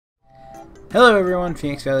Hello everyone,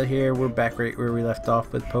 Phoenix Valley here. We're back right where we left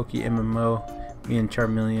off with pokemmo. Me and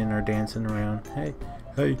Charmeleon are dancing around. Hey,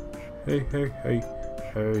 hey, hey, hey, hey,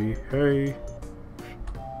 hey, hey.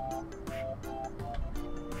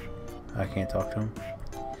 I can't talk to him.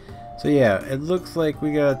 So yeah, it looks like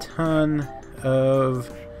we got a ton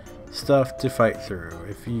of stuff to fight through.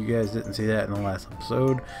 If you guys didn't see that in the last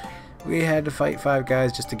episode, we had to fight 5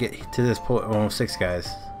 guys just to get to this point. Well, 6 guys.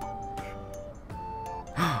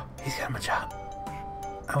 He's got a Machop.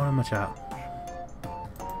 I want a Machop.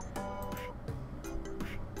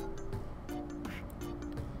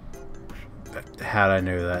 How did I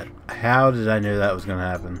know that? How did I know that was going to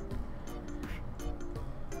happen?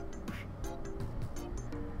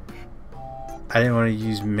 I didn't want to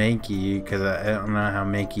use Mankey because I don't know how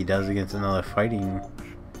Mankey does against another fighting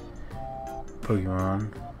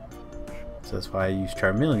Pokemon. So that's why I used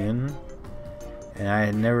Charmeleon. And I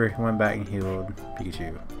had never went back and healed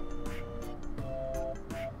Pikachu.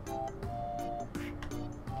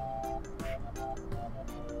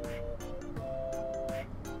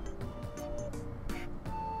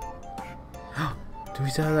 Do we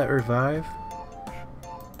still have that revive?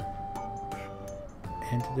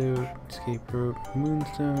 Antidote, escape rope,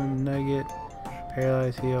 moonstone, nugget,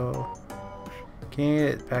 paralyze heal.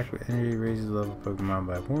 Can't get back with energy, raises the level of Pokemon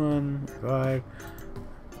by 1, revive,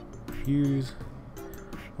 use,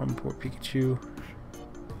 1 poor Pikachu.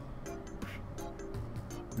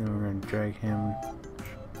 Then we're gonna drag him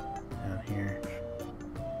down here.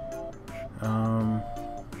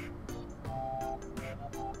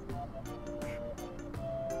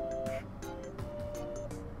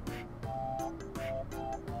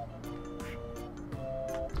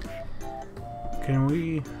 Can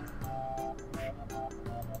we?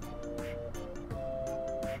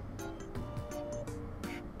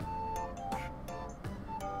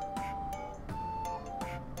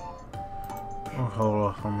 We'll hold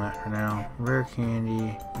off on that for now. Rare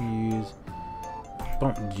candy, use.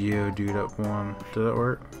 Bump Geodude up 1. Does that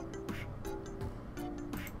work?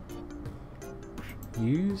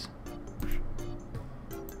 Use?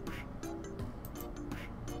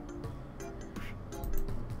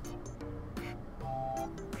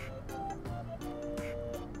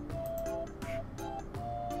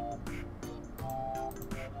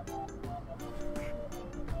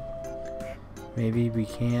 Maybe we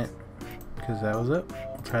can't because that was up.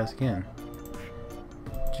 We'll try this again.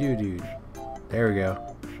 Geodude. There we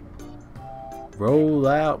go. Roll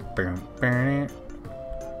out. Oh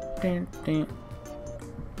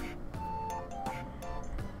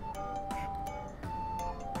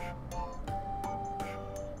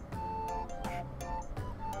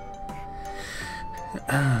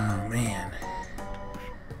man.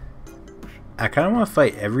 I kind of want to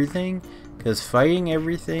fight everything because fighting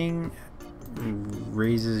everything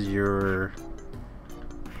raises your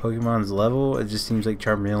Pokemon's level. It just seems like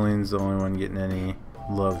Charmeleon's the only one getting any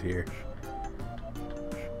love here.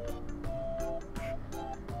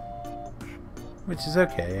 Which is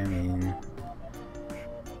okay, I mean,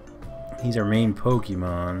 he's our main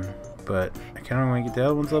Pokemon, but I kind of want to get the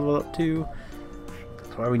other one's level up too.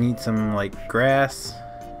 That's why we need some, like, grass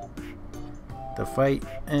to fight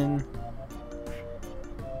in.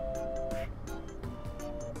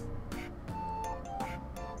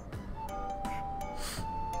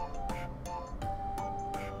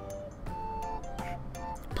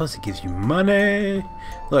 Plus it gives you money.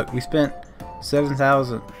 Look, we spent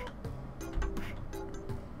 7,000.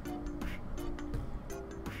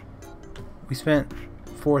 We spent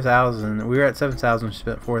 4,000. We were at 7,000. We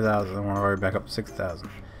spent 4,000. And we're already back up to 6,000.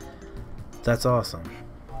 That's awesome.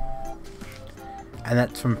 And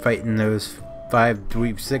that's from fighting those 5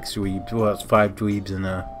 dweebs, 6 dweebs. Well, it's 5 dweebs and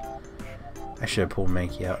I should have pulled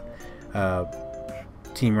Mankey out.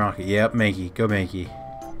 Team Rocket. Yep, Mankey. Go Mankey.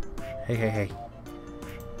 Hey, hey, hey.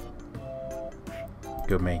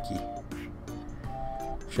 Go Mankey.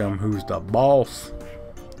 Show him who's the boss.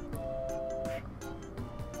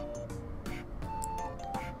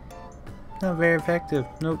 Not very effective.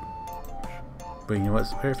 Nope. But you know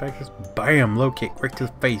what's very effective? Bam! Low kick right to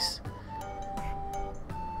the face.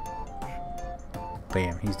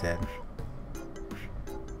 Bam! He's dead.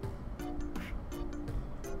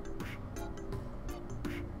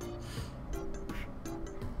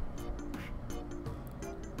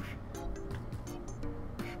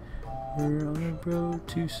 We're on the road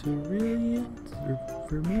to Cerulean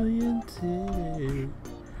City.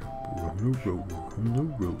 We're on the road,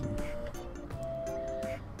 Man.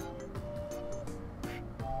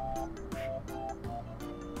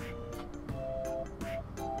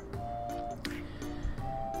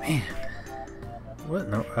 What?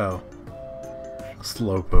 No. Oh. A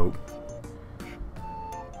Slowpoke.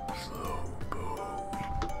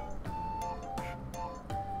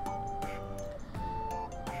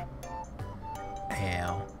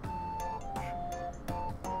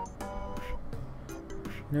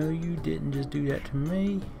 No, you didn't just do that to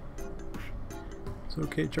me. It's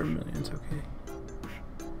okay, Charmeleon, it's okay.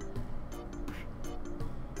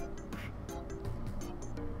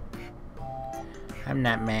 I'm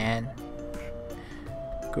not mad.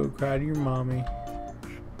 Go cry to your mommy.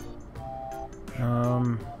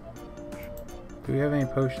 Do we have any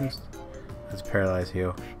potions? Let's paralyze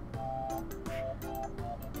heal.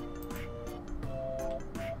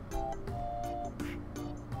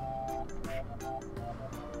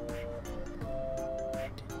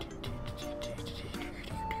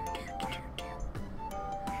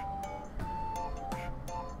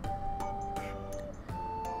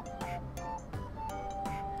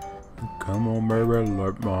 Come on, baby,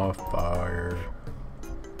 light my fire.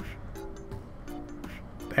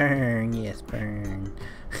 Burn, yes, burn.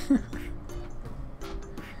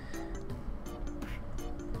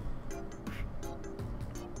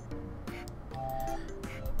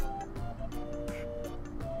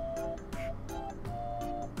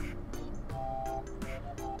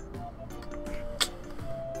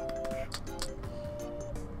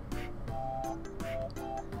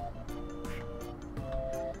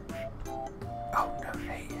 Oh no,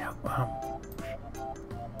 hey, no,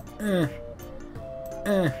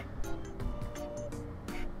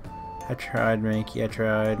 I tried, Mankey, I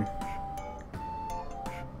tried.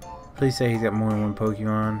 Please say he's got more than one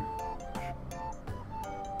Pokemon.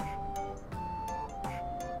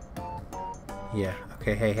 Yeah,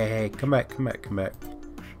 okay, hey, come back.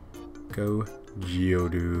 Go,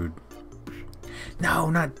 Geodude. No,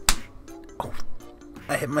 not... Oh,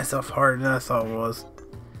 I hit myself harder than I thought it was.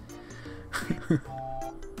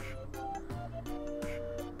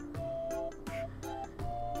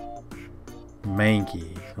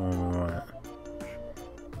 Mankey, that's the one we want.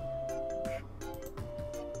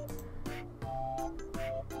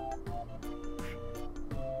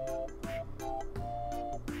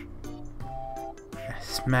 I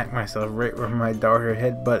smacked myself right where my daughter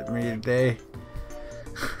headbutted me today.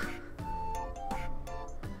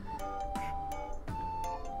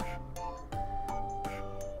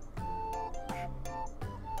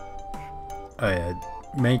 Oh yeah,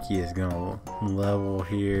 Mankey is gonna level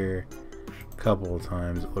here a couple of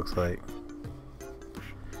times, it looks like.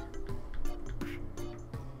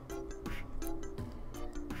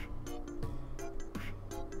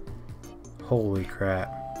 Holy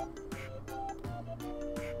crap.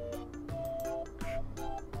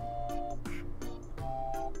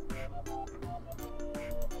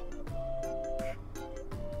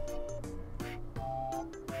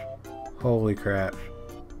 Holy crap.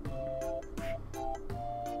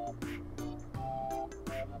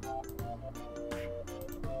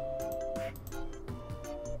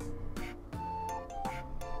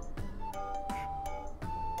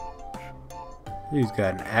 Dude's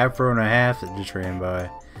got an afro and a half that just ran by.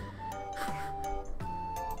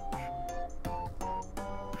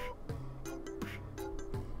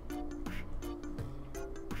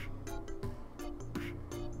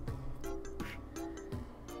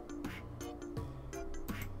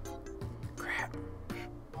 Crap.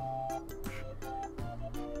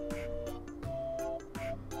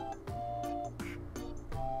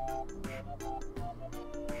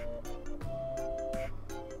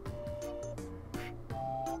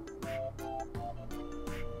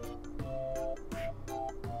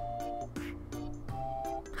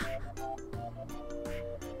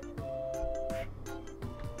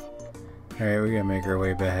 Alright, we gotta make our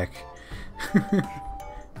way back.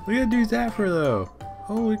 We gotta do Zafra though.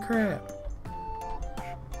 Holy crap.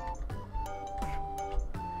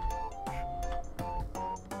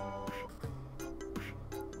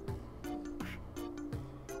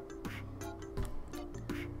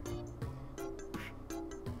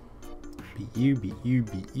 Beat you,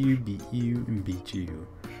 and beat you.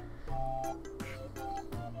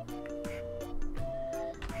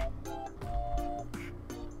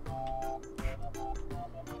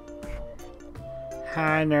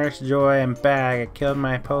 Hi, Nurse Joy, I'm back. I killed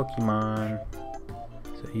my Pokemon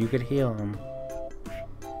so you could heal them.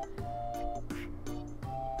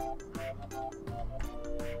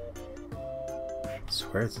 I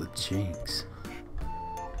swear it's the Jinx.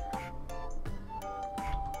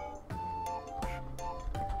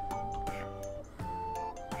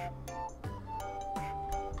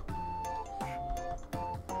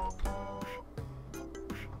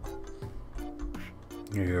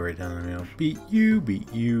 You go right down the middle. Beat you,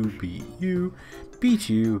 beat you, beat you, beat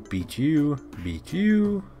you, beat you, beat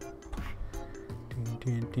you.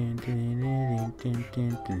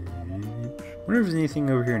 Wonder if there's anything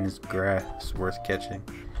over here in this grass worth catching.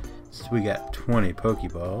 So we got 20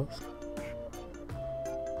 Pokeballs.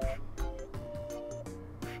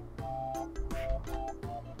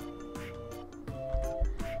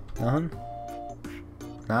 Nothing?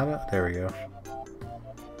 Nada? There we go.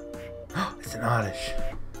 It's an oddish.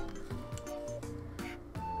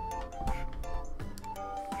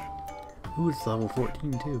 Ooh, it's level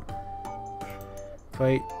 14 too.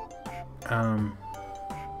 Fight.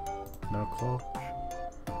 No claw.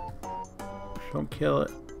 Don't kill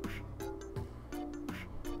it.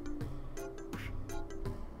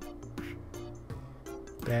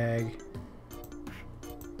 Bag.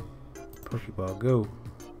 Pokeball, go.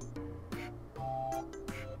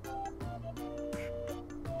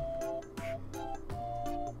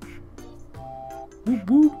 Whoop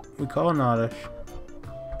whoop. We call an oddish.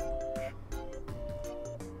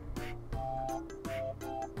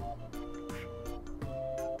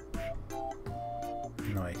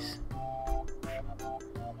 Nice.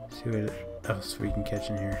 See what else we can catch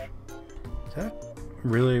in here. Is that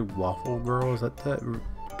really Waffle Girl? Is that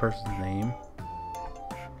person's name?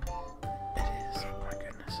 It is. Oh my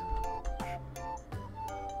goodness.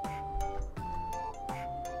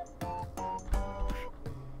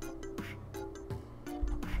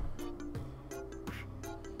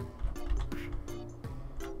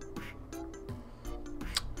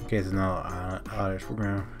 Okay, so now oddish, we're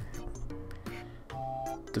gonna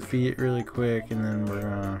defeat it really quick, and then we're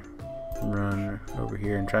gonna run over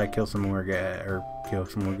here and try to kill some more guys, or kill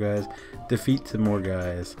some more guys, defeat some more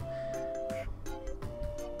guys.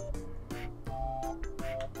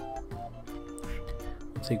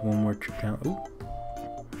 Let's take one more trip down. Ooh,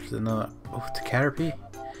 there's another. Oh, it's a Caterpie.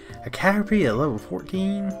 A Caterpie at level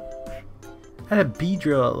 14. I had a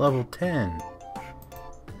Beedrill at level 10.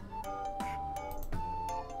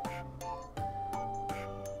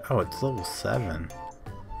 Oh, it's level 7.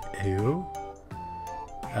 Ew.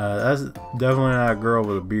 That's definitely not a girl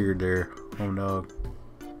with a beard there, home dog.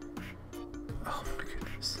 Oh my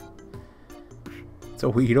goodness. It's a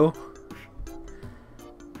Weedle.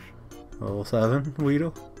 Level 7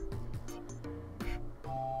 Weedle.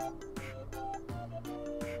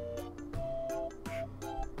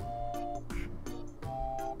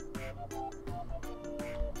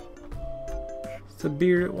 It's a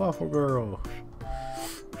bearded Waffle Girl.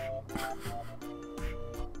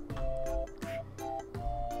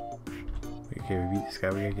 Okay, we beat this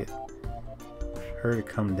guy. We gotta get her to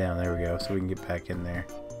come down. There we go, so we can get back in there.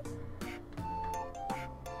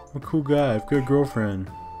 I'm a cool guy. I've got a girlfriend.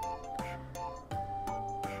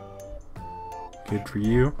 Good for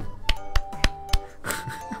you.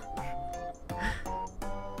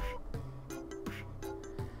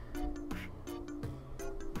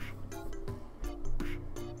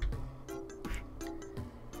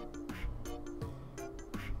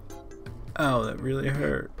 Oh, that really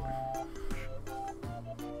hurt.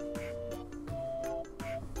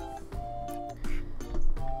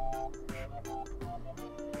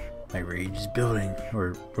 My rage is building,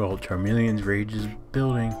 or well, Charmeleon's rage is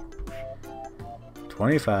building.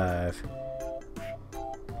 25.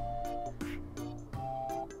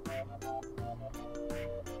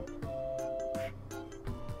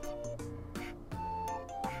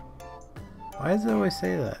 Why does it always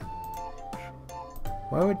say that?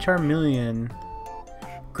 Why would Charmeleon,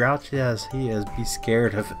 grouchy as he is, be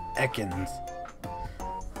scared of Ekans?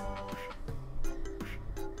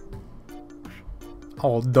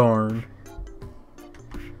 Oh darn.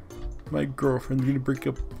 My girlfriend's gonna break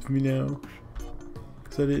up with me now.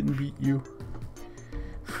 Because I didn't beat you.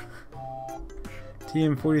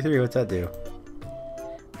 TM43, what's that do?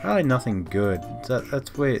 Probably nothing good. That's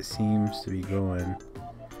the way it seems to be going.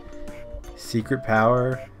 Secret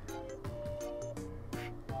power.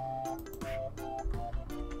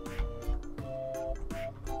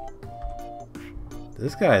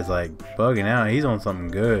 This guy's like bugging out. He's on something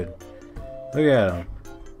good. Look at him.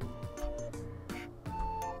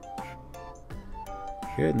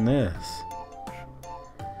 Goodness.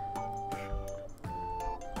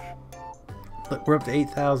 Look, we're up to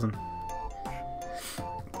 8,000.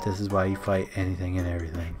 This is why you fight anything and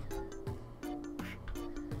everything.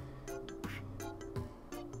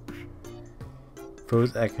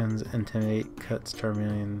 Foes Ekans intimidate, cuts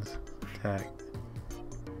Charmeleon's attack.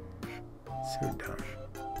 So dumb.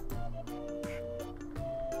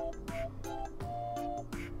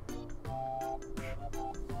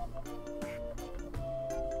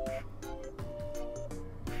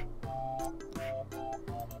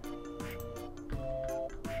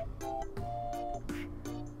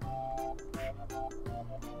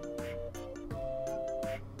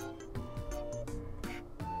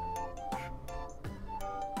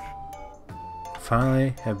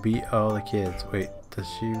 Finally have beat all the kids. Wait, does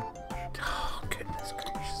she? Oh, goodness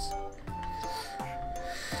gracious.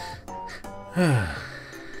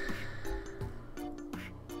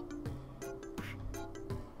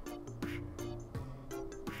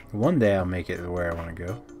 One day I'll make it to where I want to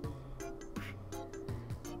go.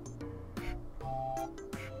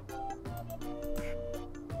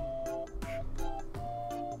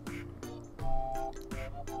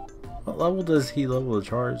 What level does he level the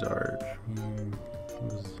Charizard? It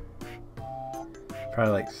was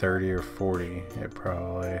probably like 30 or 40. It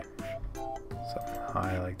probably something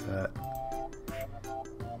high like that.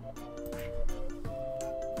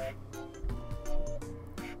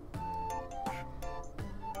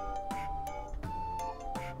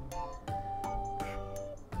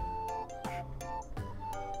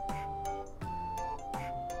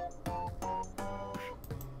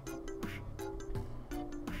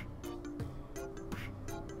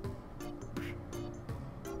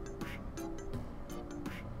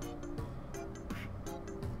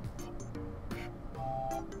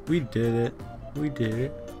 We did it. We did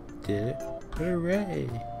it. Did it. Hooray.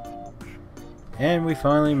 And we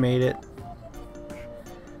finally made it.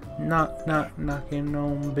 Knock, knock, knocking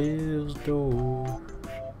on Bill's door.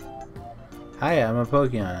 Hi, I'm a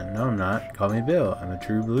Pokemon. No, I'm not. Call me Bill. I'm a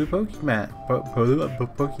true blue Pokemon.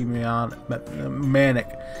 Pokemon manic.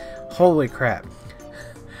 Holy crap.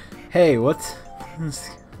 Hey, what's...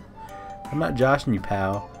 I'm not joshing you,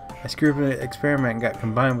 pal. I screwed up an experiment and got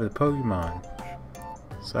combined with a Pokemon.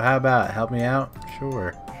 So how about it? Help me out?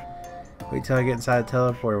 Sure. Wait till I get inside the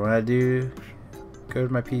teleporter. When I do, go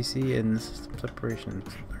to my PC and system separation.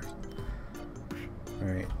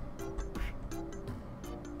 Alright.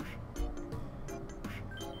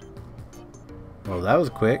 Well, that was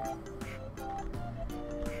quick.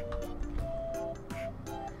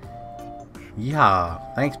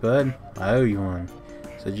 Yeehaw. Thanks, bud. I owe you one.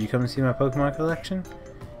 So did you come and see my Pokemon collection?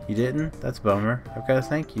 You didn't? That's a bummer. I've got to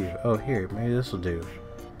thank you. Oh, here. Maybe this will do.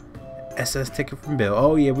 SS ticket from Bill.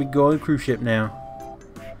 Oh, yeah. We go on cruise ship now.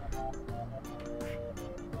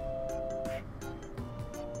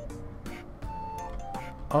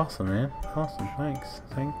 Awesome, man. Awesome. Thanks.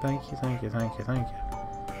 Thank you.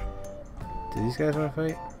 Do these guys want to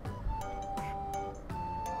fight?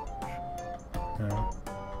 No.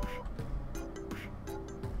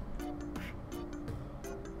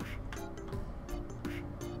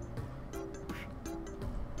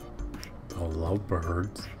 Oh,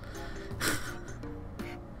 lovebirds.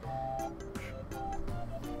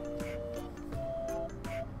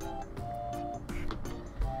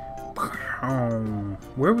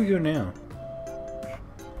 Where we go now?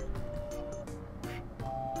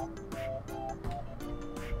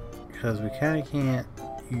 Because we kind of can't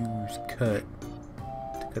use cut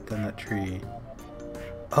to cut down that tree.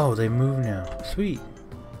 Oh, they move now. Sweet.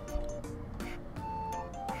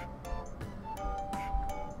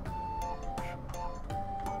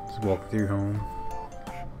 Just walk through home.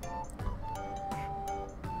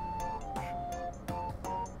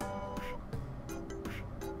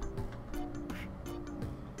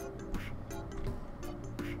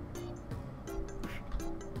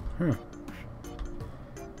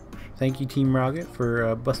 Thank you, Team Rocket,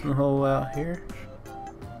 for busting the hole out here.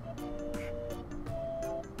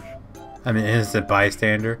 I'm an innocent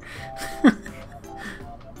bystander.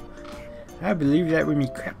 I believe that when me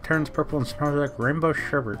crap turns purple and smells like rainbow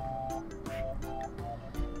sherbet.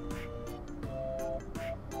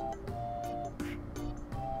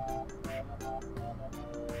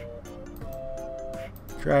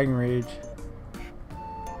 Dragon Rage.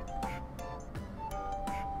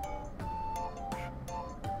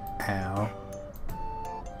 Ow.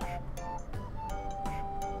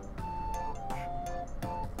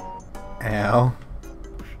 Ow.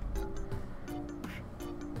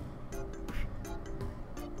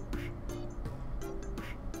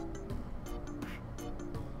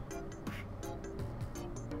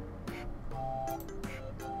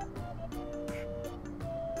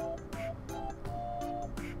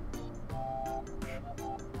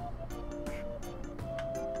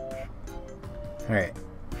 Alright.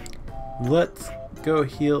 Let's go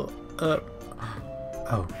heal up.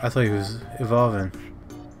 Oh, I thought he was evolving.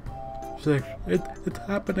 She's like, it's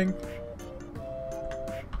happening.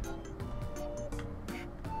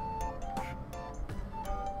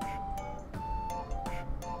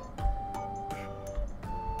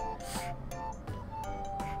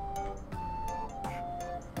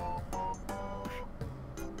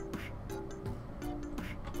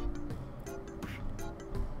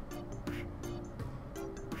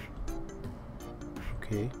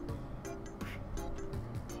 Okay.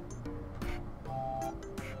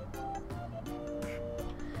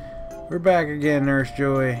 We're back again, Nurse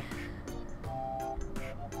Joy.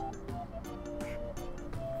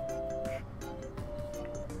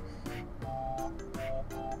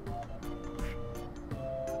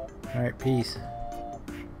 Alright, peace.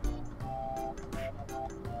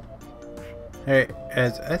 Alright,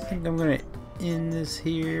 guys, I think I'm gonna end this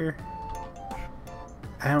here.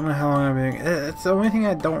 I don't know how long I've been. It's the only thing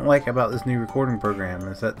I don't like about this new recording program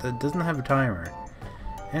is that it doesn't have a timer.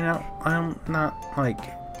 And I'm not like,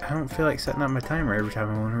 I don't feel like setting up my timer every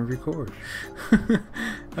time I want to record.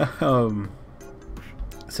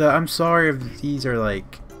 So I'm sorry if these are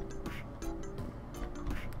like,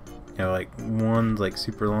 you know, like one's like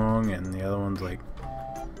super long and the other one's like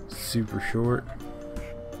super short.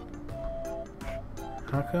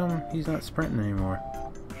 How come he's not sprinting anymore?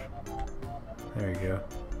 There you go.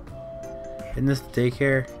 Isn't this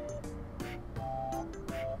daycare?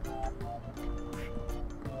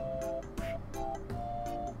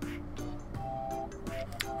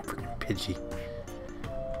 Freaking Pidgey.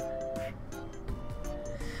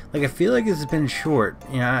 Like, I feel like it's been short.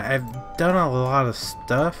 You know, I've done a lot of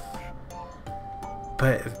stuff,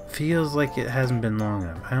 but it feels like it hasn't been long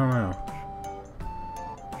enough. I don't know.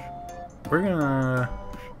 We're gonna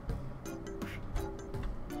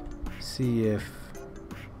see if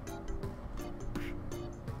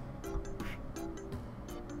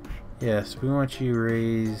yes, we want you to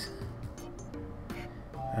raise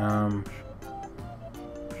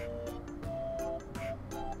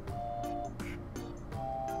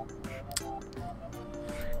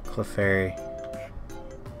Clefairy.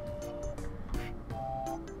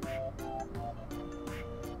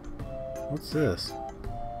 What's this?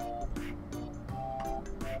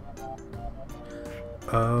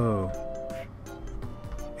 Oh.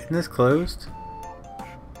 Isn't this closed?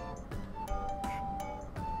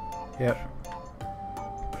 Yep.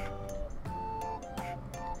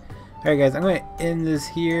 Alright guys, I'm going to end this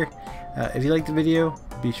here. If you liked the video,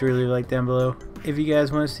 be sure to leave a like down below. If you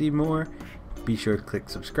guys want to see more, be sure to click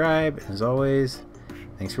subscribe. And as always,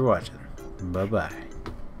 thanks for watching. Bye-bye.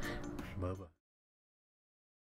 Bye-bye.